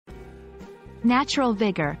Natural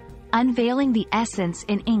Vigor, Unveiling the Essence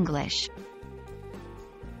in English.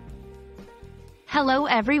 Hello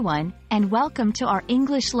everyone, and welcome to our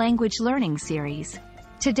English language learning series.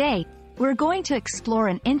 Today, we're going to explore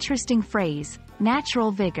an interesting phrase,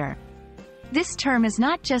 natural vigor. This term is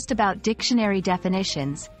not just about dictionary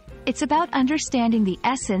definitions, it's about understanding the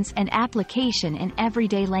essence and application in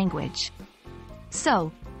everyday language.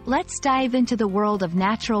 So, let's dive into the world of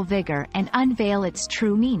natural vigor and unveil its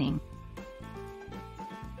true meaning.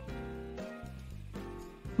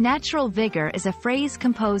 Natural vigor is a phrase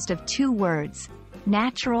composed of two words,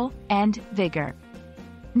 natural and vigor.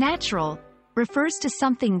 Natural refers to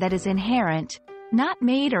something that is inherent, not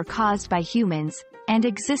made or caused by humans, and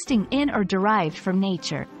existing in or derived from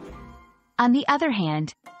nature. On the other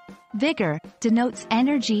hand, vigor denotes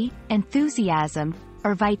energy, enthusiasm,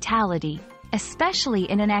 or vitality, especially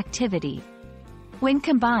in an activity. When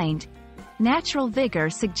combined, natural vigor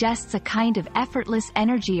suggests a kind of effortless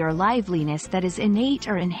energy or liveliness that is innate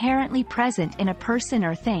or inherently present in a person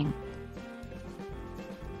or thing.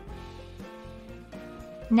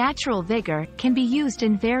 Natural vigor can be used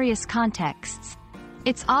in various contexts.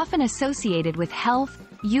 It's often associated with health,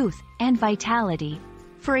 youth, and vitality.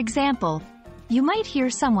 For example, you might hear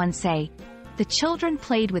someone say, "The children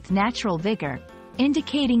played with natural vigor,"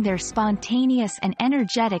 indicating their spontaneous and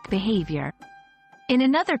energetic behavior. In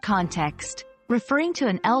another context, referring to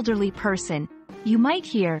an elderly person, you might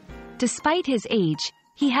hear, "Despite his age,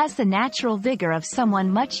 he has the natural vigor of someone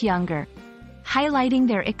much younger," highlighting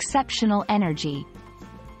their exceptional energy.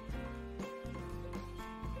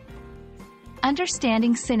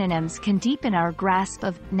 Understanding synonyms can deepen our grasp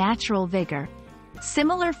of natural vigor.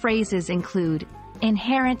 Similar phrases include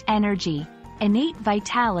inherent energy, innate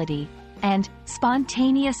vitality, and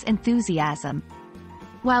spontaneous enthusiasm.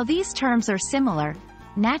 While these terms are similar,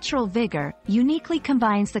 natural vigor uniquely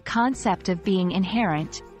combines the concept of being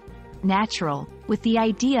inherent, natural, with the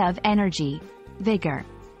idea of energy, vigor.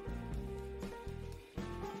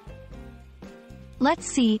 Let's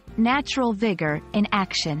see natural vigor in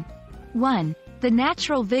action. 1. The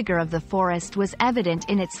natural vigor of the forest was evident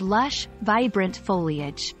in its lush, vibrant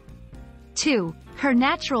foliage. 2. Her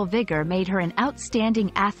natural vigor made her an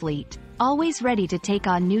outstanding athlete, always ready to take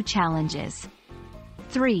on new challenges.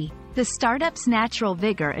 3. The startup's natural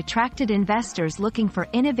vigor attracted investors looking for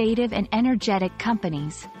innovative and energetic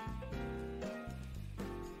companies.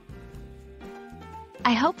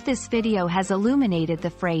 I hope this video has illuminated the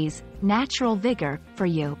phrase, natural vigor, for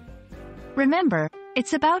you. Remember,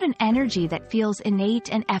 it's about an energy that feels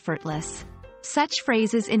innate and effortless. Such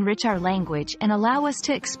phrases enrich our language and allow us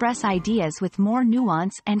to express ideas with more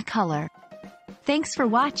nuance and color. Thanks for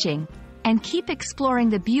watching, and keep exploring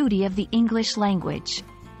the beauty of the English language.